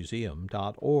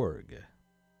 HonoluluMuseum.org.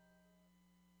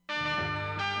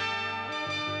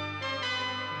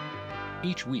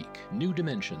 Each week, New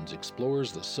Dimensions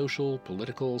explores the social,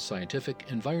 political, scientific,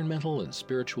 environmental, and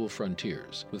spiritual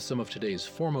frontiers with some of today's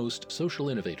foremost social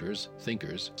innovators,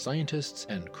 thinkers, scientists,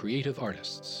 and creative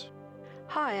artists.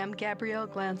 Hi, I'm Gabrielle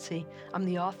Glancy. I'm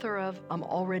the author of I'm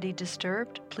Already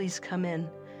Disturbed, Please Come In.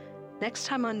 Next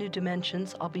time on New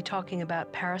Dimensions, I'll be talking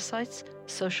about parasites,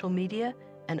 social media,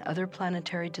 and other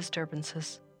planetary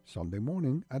disturbances. Sunday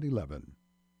morning at 11.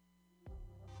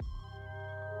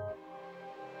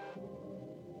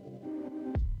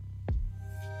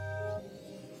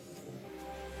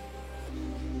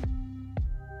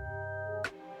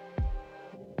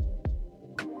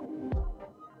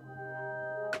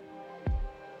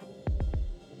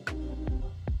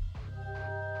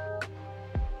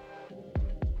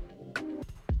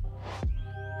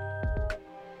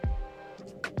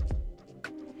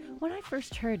 When I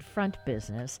first heard front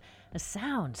business, a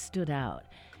sound stood out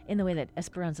in the way that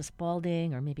Esperanza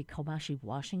Spalding or maybe Kobashi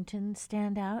Washington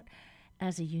stand out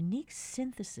as a unique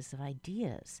synthesis of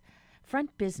ideas.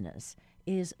 Front business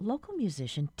is local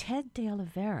musician Ted de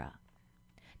Oliveira.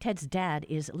 Ted's dad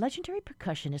is legendary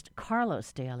percussionist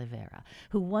Carlos de Oliveira,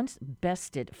 who once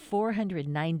bested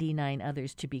 499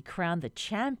 others to be crowned the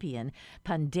champion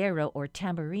pandero or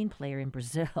tambourine player in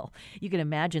Brazil. You can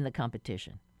imagine the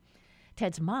competition.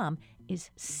 Ted's mom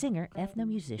is singer,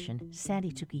 ethnomusician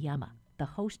Sandy Tsukiyama, the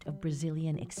host of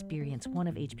Brazilian Experience, one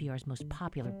of HPR's most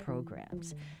popular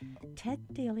programs. Ted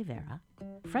de Oliveira,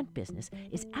 front business,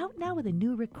 is out now with a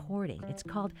new recording. It's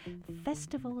called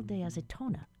Festival de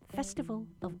Azeitona, Festival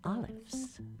of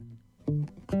Olives.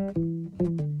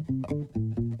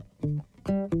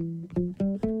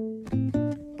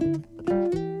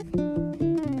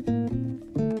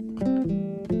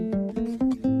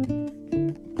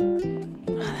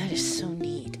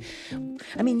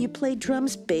 You play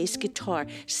drums, bass, guitar,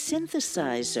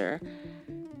 synthesizer.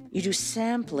 You do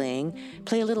sampling,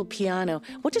 play a little piano.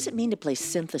 What does it mean to play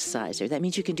synthesizer? That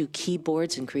means you can do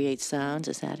keyboards and create sounds.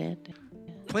 Is that it?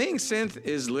 Playing synth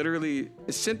is literally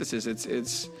a synthesis.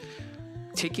 It's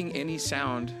taking any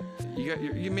sound.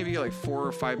 You maybe get like 4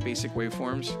 or 5 basic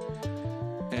waveforms,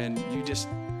 and you just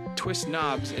twist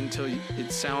knobs until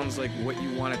it sounds like what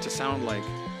you want it to sound like.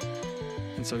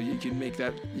 And so you can make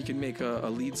a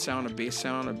lead sound, a bass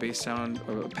sound, a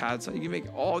pad sound. You can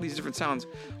make all these different sounds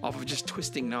off of just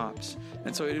twisting knobs.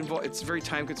 And so it's very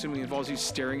time consuming. It involves you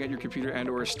staring at your computer and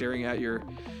or staring at your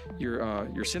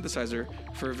synthesizer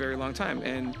for a very long time.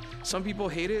 And some people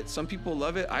hate it, some people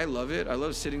love it. I love it. I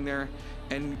love sitting there,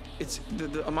 and it's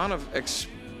the amount of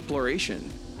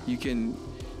exploration you can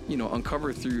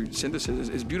uncover through synthesis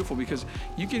is beautiful, because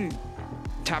you can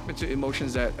tap into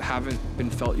emotions that haven't been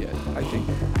felt yet, I think.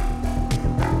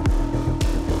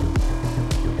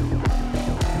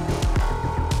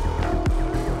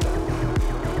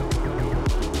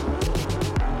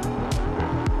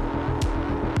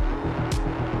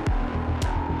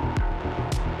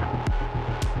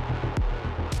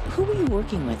 Who are you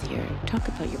working with here? Talk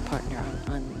about your partner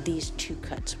on these 2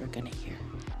 cuts we're going to hear.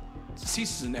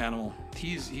 Cease is an animal.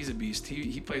 He's a beast.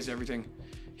 He plays everything.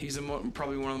 He's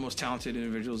probably one of the most talented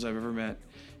individuals I've ever met.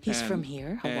 He's from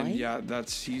here, Hawaii? And yeah,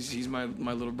 he's my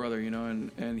little brother,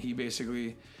 and he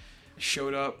basically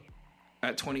showed up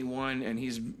at 21, and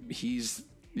he's in his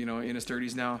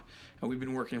 30s now, and we've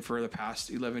been working for the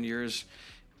past 11 years.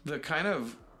 The kind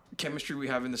of chemistry we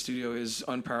have in the studio is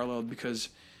unparalleled, because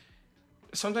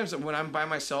sometimes when I'm by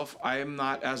myself, I am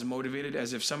not as motivated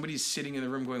as if somebody's sitting in the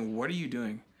room going, "What are you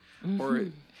doing?" Mm-hmm.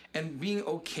 And being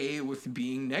okay with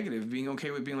being negative, being okay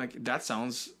with being like, that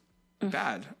sounds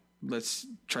bad. Let's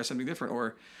try something different.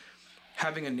 Or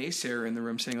having a naysayer in the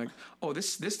room saying like, oh,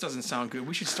 this doesn't sound good.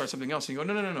 We should start something else. And you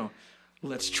go, no.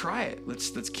 Let's try it.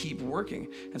 Let's keep working.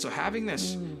 And so having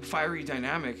this fiery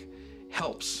dynamic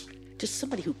helps. Just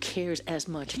somebody who cares as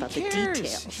much about the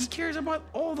details. He cares about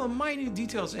all the minute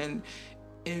details. And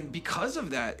because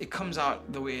of that, it comes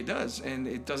out the way it does. And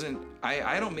it doesn't,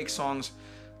 I don't make songs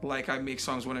like I make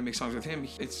songs when I make songs with him.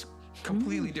 It's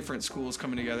completely different schools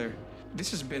coming together.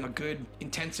 This has been a good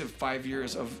intensive 5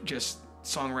 years of just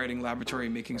songwriting, laboratory,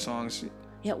 making songs.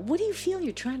 Yeah, what do you feel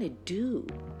you're trying to do?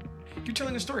 You're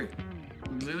telling a story.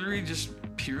 Literally just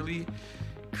purely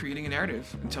creating a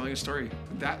narrative and telling a story.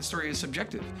 That story is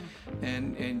subjective.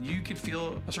 And you could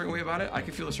feel a certain way about it. I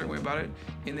could feel a certain way about it.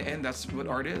 In the end, that's what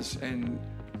art is. And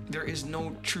there is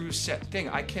no true set thing.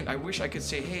 I wish I could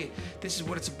say, hey, this is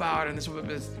what it's about, and this is what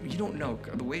it is. You don't know.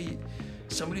 The way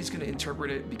somebody's going to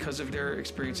interpret it because of their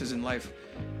experiences in life,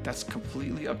 that's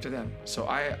completely up to them. So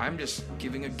I'm just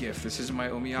giving a gift. This is my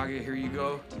omiyage. Here you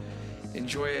go.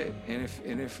 Enjoy it. And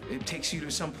if it takes you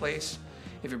to some place,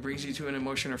 if it brings you to an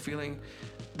emotion or feeling,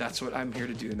 that's what I'm here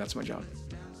to do, and that's my job.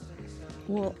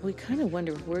 Well, we kind of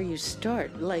wonder where you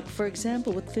start. Like, for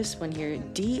example, with this one here,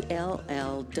 DLLWHP.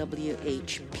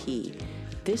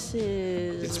 This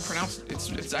is... It's pronounced,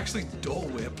 it's actually Dole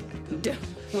Whip.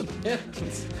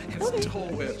 It's Okay. Dole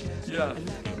Whip. Yeah.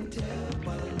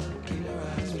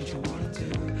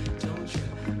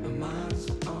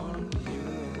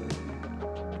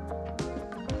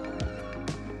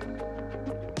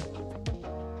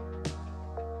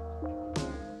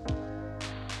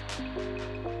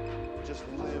 Just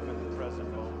live in the present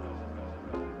moment.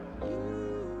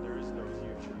 There is no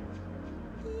future.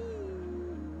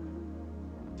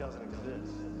 It doesn't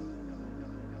exist.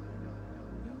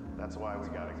 That's why we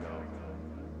gotta go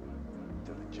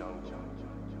to the jungle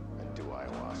and do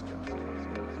ayahuasca.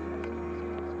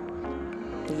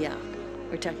 Yeah,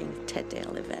 we're talking Ted de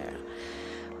Oliveira.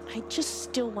 I just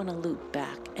still want to loop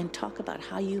back and talk about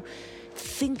how you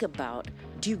think about,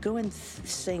 do you go in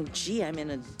saying, gee, I'm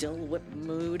in a Dole Whip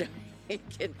mood.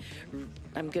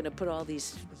 I'm going to put all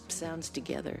these sounds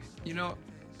together. You know,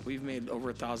 we've made over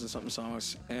 1,000 something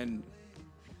songs, and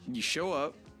you show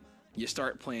up, you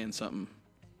start playing something.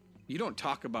 You don't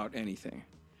talk about anything.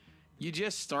 You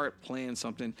just start playing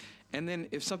something, and then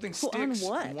if something sticks,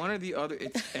 one or the other,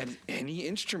 it's at any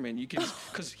instrument. You can,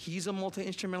 because he's a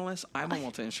multi-instrumentalist, I'm a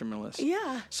multi-instrumentalist.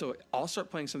 Yeah. So I'll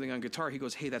start playing something on guitar. He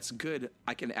goes, hey, that's good.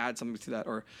 I can add something to that.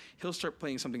 Or he'll start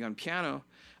playing something on piano,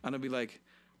 and I'll be like,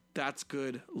 that's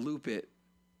good, loop it.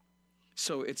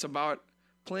 So it's about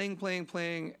playing,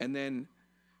 and then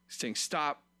saying,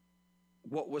 stop,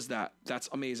 what was that? That's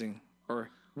amazing. Or,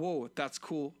 whoa, that's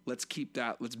cool, let's keep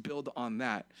that, let's build on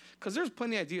that. Because there's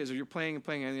plenty of ideas where you're playing,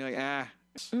 and you're like,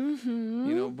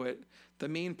 you know, but the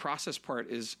main process part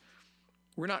is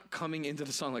we're not coming into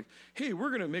the song like, hey, we're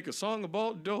going to make a song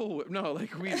about Dole Whip. No,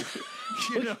 like we,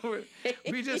 you know,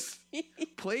 we just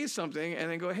play something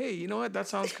and then go, hey, you know what? That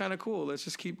sounds kind of cool. Let's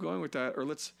just keep going with that. Or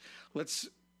let's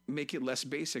make it less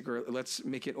basic, or let's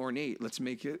make it ornate. Let's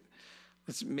make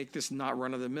this not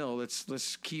run of the mill.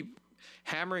 Let's keep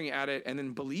hammering at it and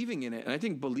then believing in it. And I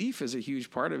think belief is a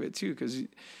huge part of it too, because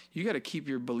you got to keep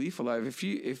your belief alive. If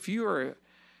you are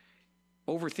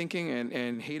overthinking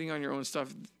and hating on your own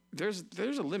stuff, there's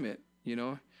a limit, you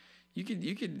know. You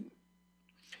could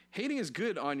hating is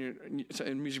good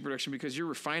in music production because you're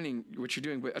refining what you're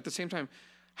doing, but at the same time,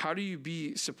 how do you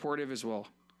be supportive as well?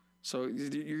 So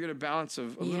you're gonna balance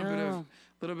of a little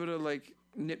bit of like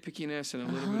nitpickiness and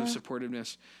a little bit of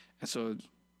supportiveness, and so,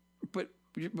 but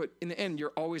in the end,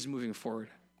 you're always moving forward.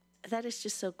 That is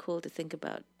just so cool to think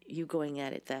about you going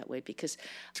at it that way, because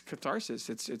it's catharsis.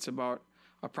 It's about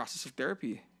a process of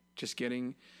therapy, just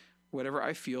getting whatever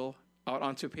I feel out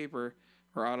onto paper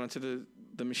or out onto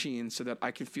the machine so that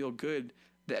I can feel good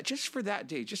that just for that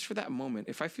day, just for that moment.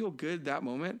 If I feel good that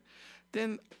moment,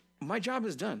 then my job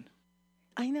is done.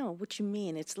 I know what you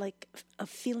mean. It's like a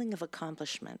feeling of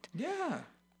accomplishment. Yeah.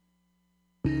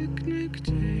 Picnic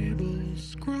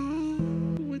tables scroll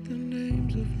with the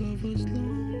names of lovers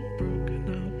long broken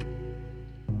up.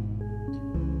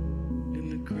 In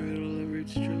the cradle, I read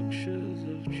structures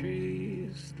of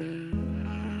trees that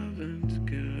haven't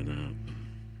given up.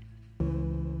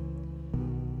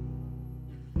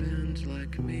 Bends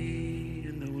like me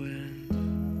in the wind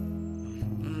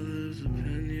of others'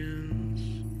 opinions,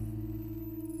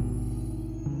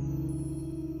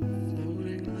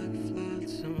 floating like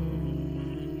flats on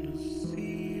a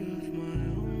sea of my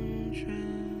own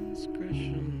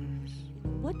transgressions.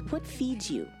 What feeds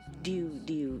you? Do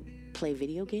you play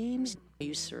video games? Are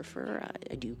you a surfer?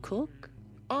 Do you cook?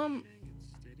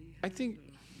 I think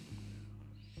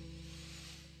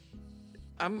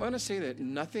I'm gonna say that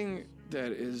anything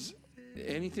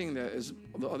that is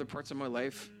the other parts of my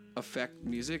life affect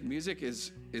music. Music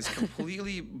is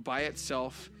completely by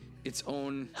itself its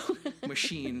own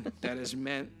machine that is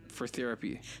meant for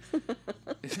therapy.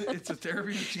 It's a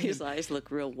therapy machine. His eyes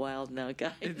look real wild now,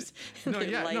 guys.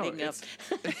 They're lighting up.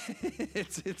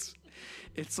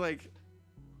 It's like,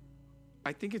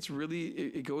 I think it's really,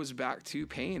 it goes back to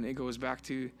pain. It goes back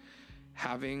to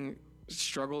having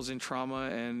struggles and trauma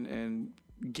and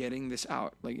getting this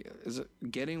out. Like,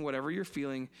 getting whatever you're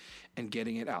feeling and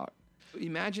getting it out.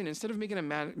 Imagine, instead of making a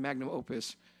magnum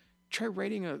opus, try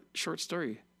writing a short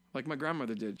story like my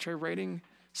grandmother did. Try writing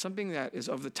something that is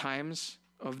of the times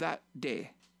of that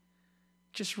day.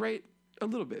 Just write a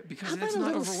little bit, because it's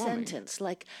not overwhelming. How about a little sentence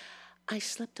like, I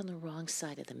slept on the wrong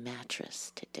side of the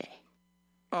mattress today?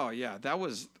 Oh, yeah, that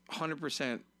was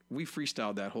 100%. We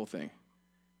freestyled that whole thing.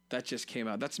 That just came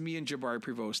out. That's me and Jabari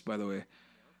Prevost, by the way.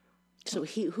 So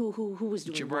who was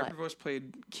doing Jabari what? Prevost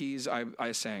played keys,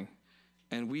 I sang.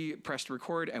 And we pressed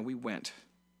record and we went.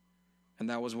 And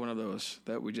that was one of those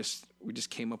that we just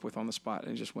came up with on the spot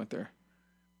and just went there.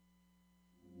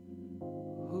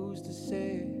 Who's to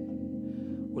say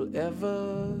will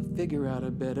ever figure out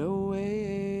a better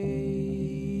way.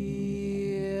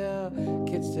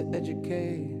 Kids to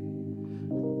educate,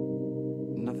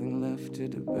 nothing left to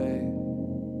debate.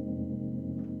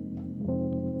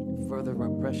 Further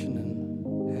oppression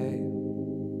and hate.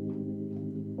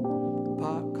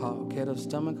 Pot call, kettle,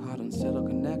 stomach, heart, unsettled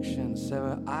connection.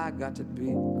 Sarah, I got to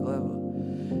be clever.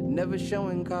 Never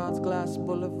showing cards, glass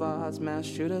boulevards, mass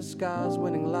shooter scars,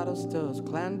 winning lotto stores,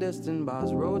 clandestine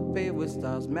bars, road paved with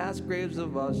stars, mass graves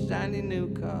of our shiny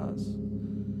new cars.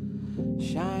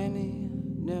 Shiny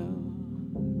new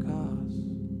cars.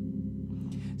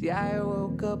 See, I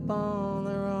woke up on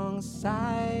the wrong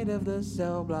side of the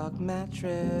cell block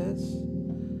mattress.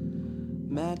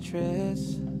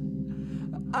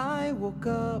 I woke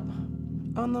up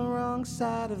on the wrong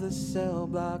side of the cell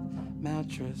block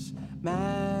mattress.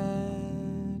 That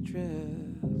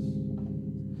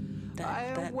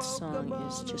song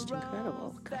is just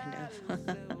incredible, kind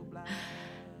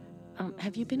of.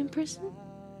 Have you been in prison?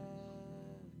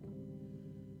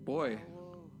 Boy,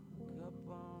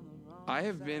 I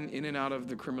have been in and out of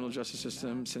the criminal justice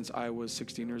system since I was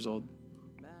 16 years old.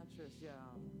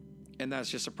 And that's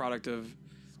just a product of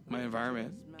my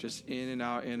environment, just in and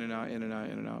out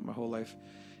my whole life.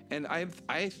 And I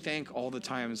thank all the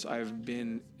times I've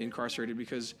been incarcerated,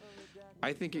 because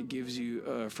I think it gives you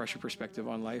a fresher perspective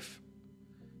on life.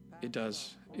 It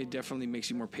does. It definitely makes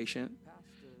you more patient,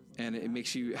 and it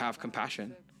makes you have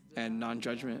compassion and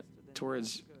non-judgment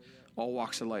towards all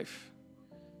walks of life,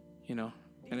 you know?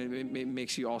 And it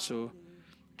makes you also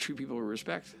treat people with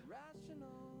respect,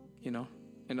 you know?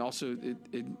 And also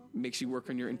it makes you work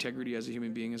on your integrity as a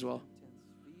human being as well.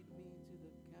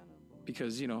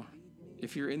 Because, you know,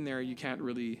 if you're in there, you can't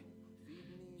really,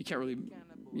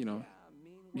 you know,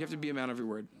 you have to be a man of your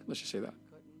word. Let's just say that.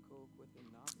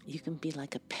 You can be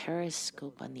like a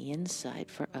periscope on the inside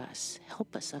for us.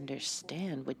 Help us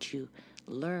understand what you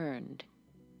learned.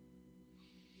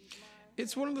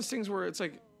 It's one of those things where it's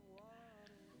like,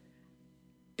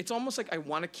 it's almost like I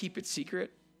want to keep it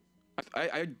secret.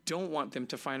 I don't want them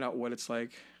to find out what it's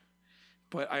like.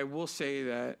 But I will say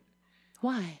that.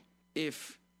 Why?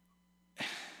 If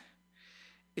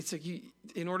it's like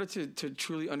in order to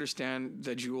truly understand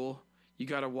the jewel, you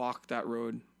got to walk that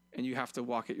road, and you have to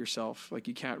walk it yourself. Like,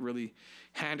 you can't really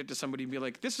hand it to somebody and be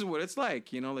like, this is what it's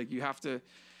like, you know, like you have to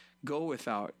go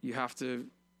without. You have to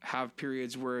have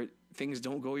periods where things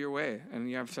don't go your way, and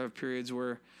you have to have periods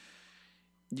where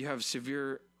you have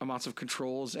severe amounts of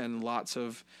controls and lots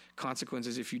of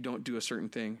consequences if you don't do a certain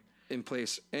thing in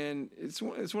place. And it's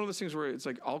one of those things where it's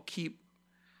like,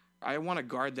 I want to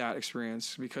guard that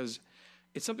experience because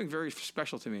it's something very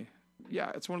special to me.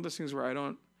 Yeah, it's one of those things where I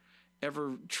don't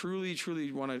ever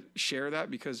truly want to share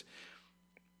that, because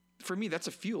for me, that's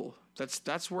a fuel.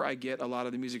 That's where I get a lot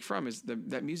of the music from, is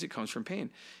that music comes from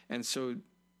pain. And so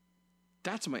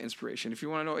that's my inspiration. If you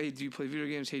want to know, hey, do you play video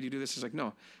games? Hey, do you do this? It's like,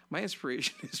 no, my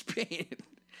inspiration is pain.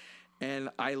 And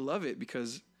I love it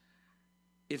because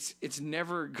it's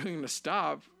never going to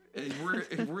stop. We're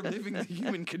living the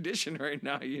human condition right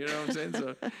now. You know what I'm saying?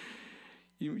 So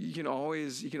you can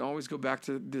always go back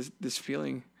to this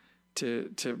feeling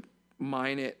to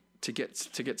mine it, to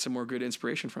get some more good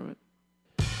inspiration from it.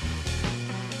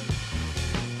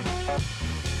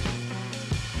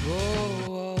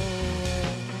 Whoa,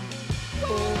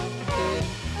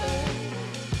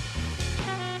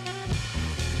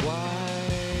 why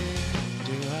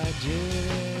do I do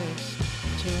this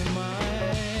to myself?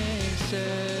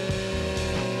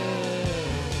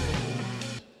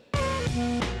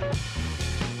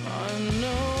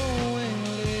 Unknowingly,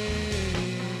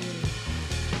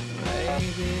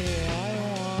 maybe I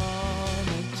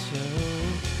wanted to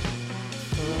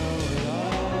throw it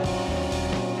all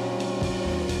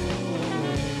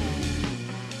away,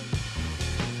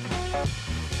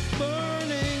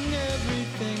 burning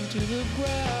everything to the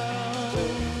ground,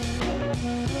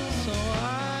 so I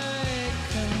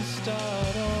can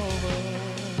start over.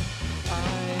 I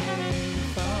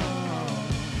found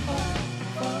a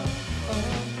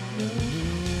new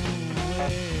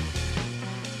way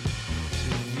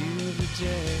to view the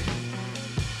day.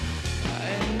 I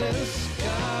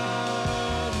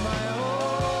discard my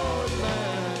old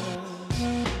lands,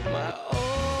 my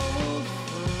old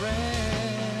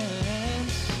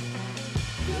friends,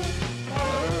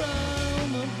 around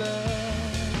the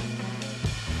bend.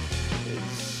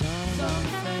 It's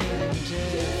something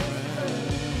different.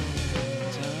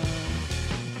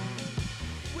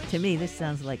 To me, this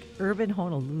sounds like urban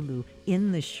Honolulu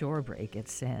in the shore break at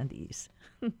Sandy's.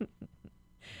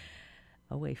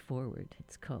 A Way Forward,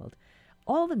 it's called.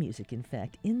 All the music, in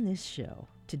fact, in this show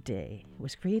today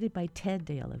was created by Ted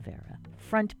de Oliveira.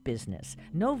 Front Business.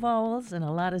 No vowels and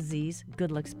a lot of Z's.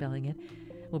 Good luck spelling it.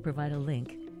 We'll provide a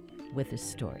link with his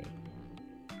story.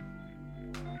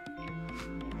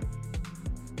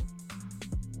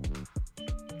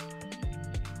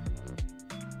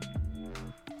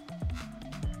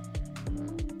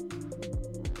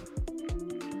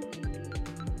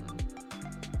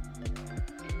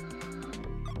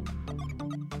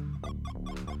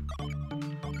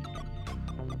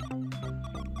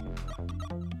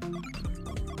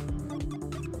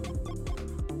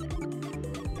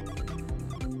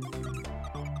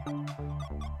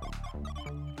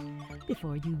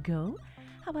 Before you go,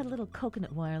 how about a little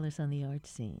coconut wireless on the art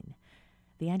scene?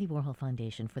 The Andy Warhol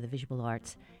Foundation for the Visual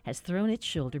Arts has thrown its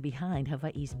shoulder behind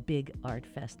Hawaii's big art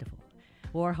festival.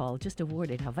 Warhol just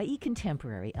awarded Hawaii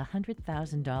Contemporary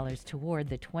 $100,000 toward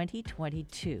the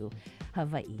 2022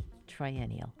 Hawaii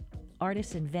Triennial.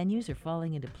 Artists and venues are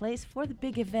falling into place for the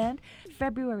big event,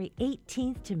 February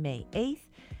 18th to May 8th,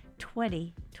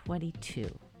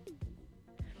 2022.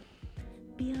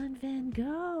 Beyond Van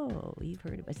Gogh. You've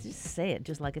heard of it. Just say it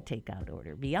just like a takeout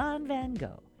order. Beyond Van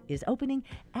Gogh is opening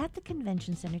at the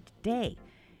Convention Center today.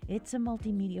 It's a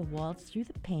multimedia waltz through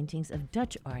the paintings of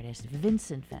Dutch artist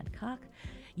Vincent van Gogh.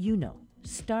 You know,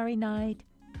 Starry Night,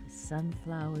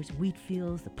 sunflowers, wheat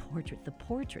fields, the portrait. The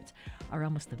portraits are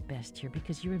almost the best here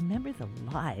because you remember the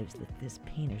lives that this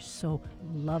painter so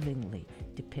lovingly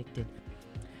depicted.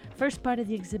 First part of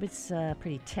the exhibit's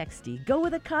pretty texty. Go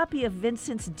with a copy of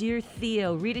Vincent's Dear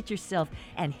Theo, read it yourself,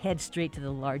 and head straight to the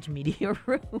large media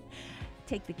room.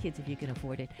 Take the kids if you can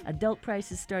afford it. Adult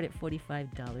prices start at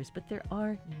 $45, but there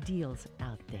are deals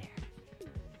out there.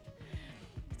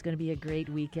 It's going to be a great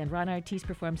weekend. Ron Artis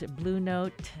performs at Blue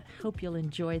Note. Hope you'll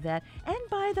enjoy that. And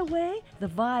by the way, the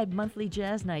Vibe Monthly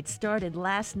Jazz Night started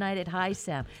last night at High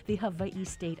Sam, the Hawaii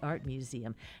State Art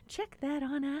Museum. Check that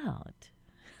on out.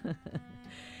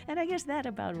 And I guess that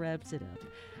about wraps it up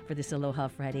for this Aloha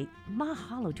Friday.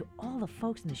 Mahalo to all the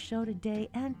folks in the show today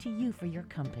and to you for your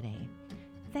company.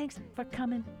 Thanks for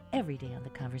coming every day on The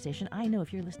Conversation. I know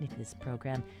if you're listening to this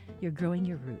program, you're growing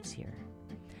your roots here.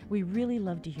 We really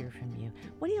love to hear from you.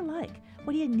 What do you like?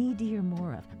 What do you need to hear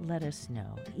more of? Let us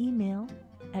know. Email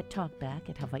at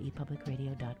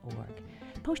talkback@hawaiipublicradio.org.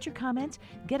 Post your comments.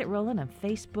 Get it rolling on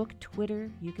Facebook, Twitter.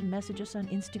 You can message us on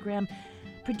Instagram.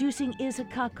 Producing is a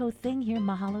Kako thing here.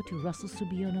 Mahalo to Russell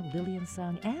Subiono, Lillian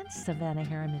Song, and Savannah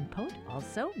Harriman-Pote.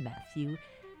 Also, Matthew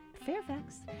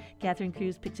Fairfax. Catherine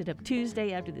Cruz picks it up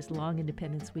Tuesday after this long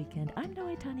Independence weekend. I'm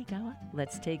Noe Tanigawa.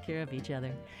 Let's take care of each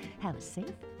other. Have a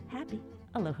safe, happy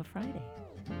Aloha Friday.